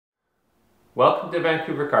Welcome to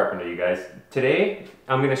Vancouver Carpenter, you guys. Today,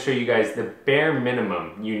 I'm going to show you guys the bare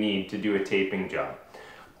minimum you need to do a taping job.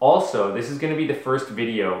 Also, this is going to be the first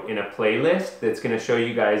video in a playlist that's going to show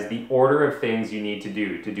you guys the order of things you need to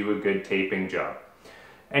do a good taping job.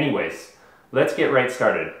 Anyways, let's get right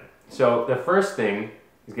started. So the first thing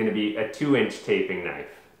is going to be a 2-inch taping knife.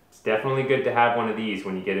 It's definitely good to have one of these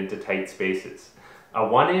when you get into tight spaces. A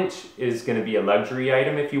 1-inch is going to be a luxury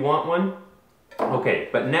item if you want one. Okay,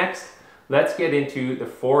 but next, let's get into the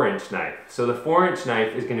 4-inch knife. So the 4-inch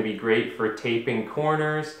knife is going to be great for taping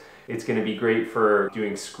corners. It's going to be great for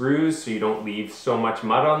doing screws so you don't leave so much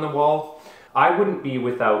mud on the wall. I wouldn't be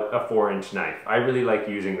without a 4-inch knife. I really like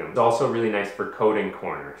using them. It's also really nice for coating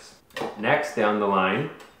corners. Next down the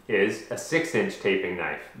line is a 6-inch taping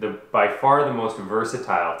knife. By far the most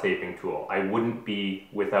versatile taping tool. I wouldn't be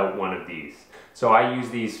without one of these. So I use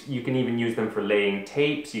these, you can even use them for laying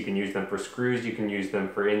tapes, you can use them for screws, you can use them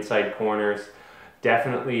for inside corners.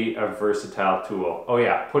 Definitely a versatile tool. Oh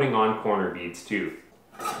yeah, putting on corner beads too.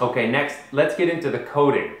 Okay, next, let's get into the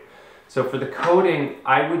coating. So for the coating,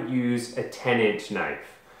 I would use a 10-inch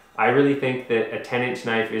knife. I really think that a 10-inch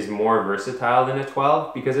knife is more versatile than a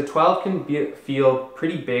 12 because a 12 can feel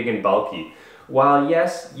pretty big and bulky. While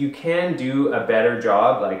yes, you can do a better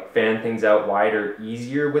job, like fan things out wider,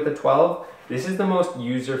 easier with a 12, this is the most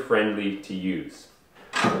user-friendly to use.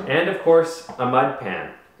 And of course, a mud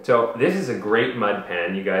pan. So this is a great mud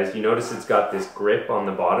pan, you guys. You notice it's got this grip on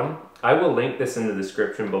the bottom. I will link this in the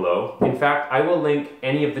description below. In fact, I will link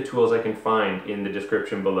any of the tools I can find in the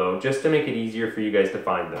description below just to make it easier for you guys to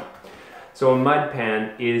find them. So a mud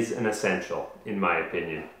pan is an essential, in my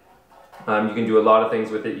opinion. You can do a lot of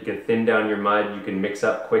things with it. You can thin down your mud, you can mix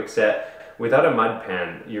up quickset. Without a mud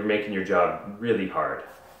pan, you're making your job really hard.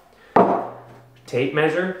 Tape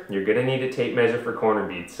measure, you're gonna need a tape measure for corner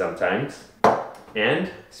beads sometimes.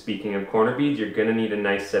 And speaking of corner beads, you're gonna need a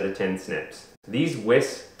nice set of tin snips. These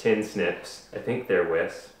Wiss tin snips, I think they're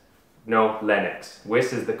Wiss. No, Lennox.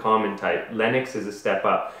 Wiss is the common type. Lennox is a step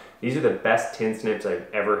up. These are the best tin snips I've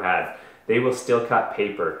ever had. They will still cut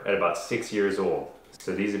paper at about 6 years old.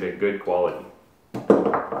 So these have been good quality.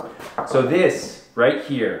 So this right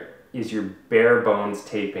here is your bare bones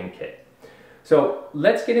taping kit. So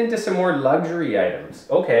let's get into some more luxury items.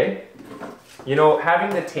 Okay, you know,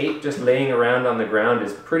 having the tape just laying around on the ground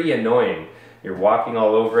is pretty annoying. You're walking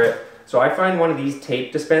all over it. So I find one of these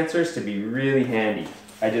tape dispensers to be really handy.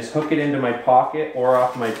 I just hook it into my pocket or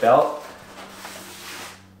off my belt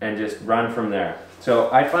and just run from there.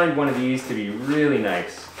 So I find one of these to be really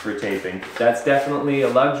nice for taping. That's definitely a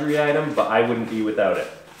luxury item, but I wouldn't be without it.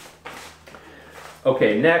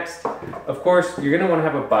 Okay, next, of course, you're gonna wanna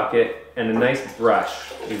have a bucket, and a nice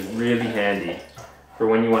brush is really handy for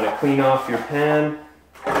when you wanna clean off your pan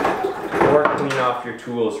or clean off your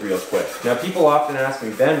tools real quick. Now, people often ask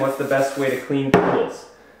me, Ben, what's the best way to clean tools?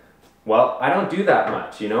 Well, I don't do that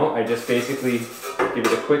much, you know? I just basically give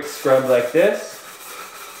it a quick scrub like this,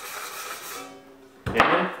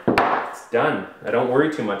 and it's done. I don't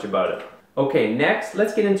worry too much about it. Okay, next,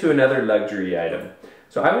 let's get into another luxury item.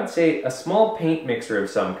 So I would say a small paint mixer of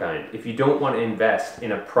some kind if you don't want to invest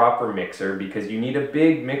in a proper mixer because you need a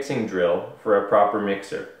big mixing drill for a proper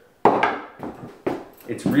mixer.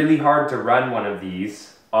 It's really hard to run one of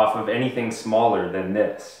these off of anything smaller than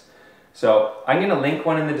this. So I'm going to link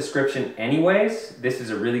one in the description anyways. This is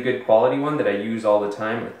a really good quality one that I use all the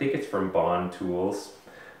time. I think it's from Bond Tools.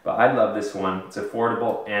 But I love this one. It's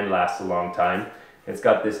affordable and lasts a long time. It's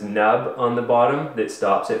got this nub on the bottom that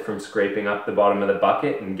stops it from scraping up the bottom of the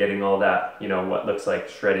bucket and getting all that, you know, what looks like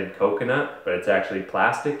shredded coconut, but it's actually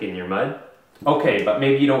plastic in your mud. Okay, but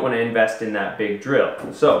maybe you don't want to invest in that big drill.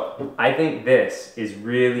 So I think this is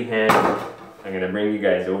really handy. I'm gonna bring you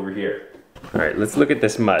guys over here. All right, let's look at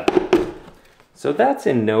this mud. So that's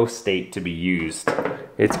in no state to be used.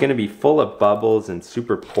 It's gonna be full of bubbles and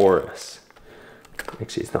super porous.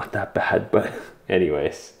 Actually, it's not that bad, but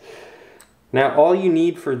anyways. Now all you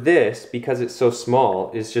need for this, because it's so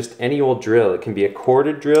small, is just any old drill. It can be a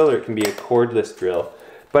corded drill or it can be a cordless drill.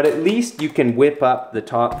 But at least you can whip up the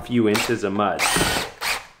top few inches of mud.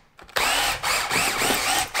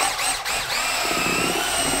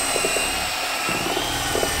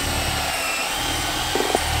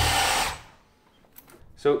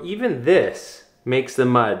 So even this makes the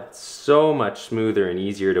mud so much smoother and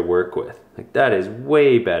easier to work with. Like that is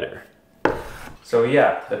way better. So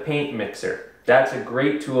yeah, the paint mixer. That's a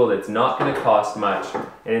great tool that's not gonna cost much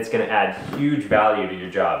and it's gonna add huge value to your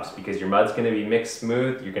jobs because your mud's gonna be mixed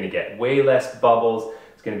smooth, you're gonna get way less bubbles,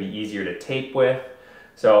 it's gonna be easier to tape with.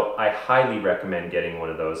 So I highly recommend getting one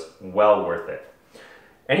of those, well worth it.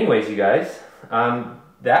 Anyways, you guys,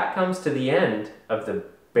 that comes to the end of the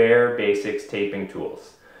bare basics taping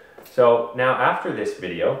tools. So now after this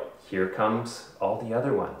video, here comes all the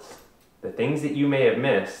other ones. The things that you may have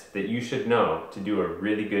missed that you should know to do a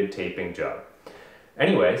really good taping job.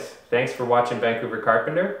 Anyways, thanks for watching Vancouver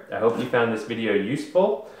Carpenter. I hope you found this video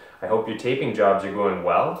useful. I hope your taping jobs are going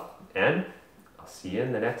well, and I'll see you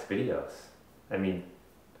in the next videos. I mean,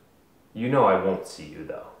 you know I won't see you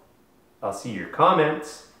though. I'll see your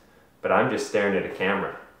comments, but I'm just staring at a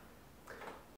camera.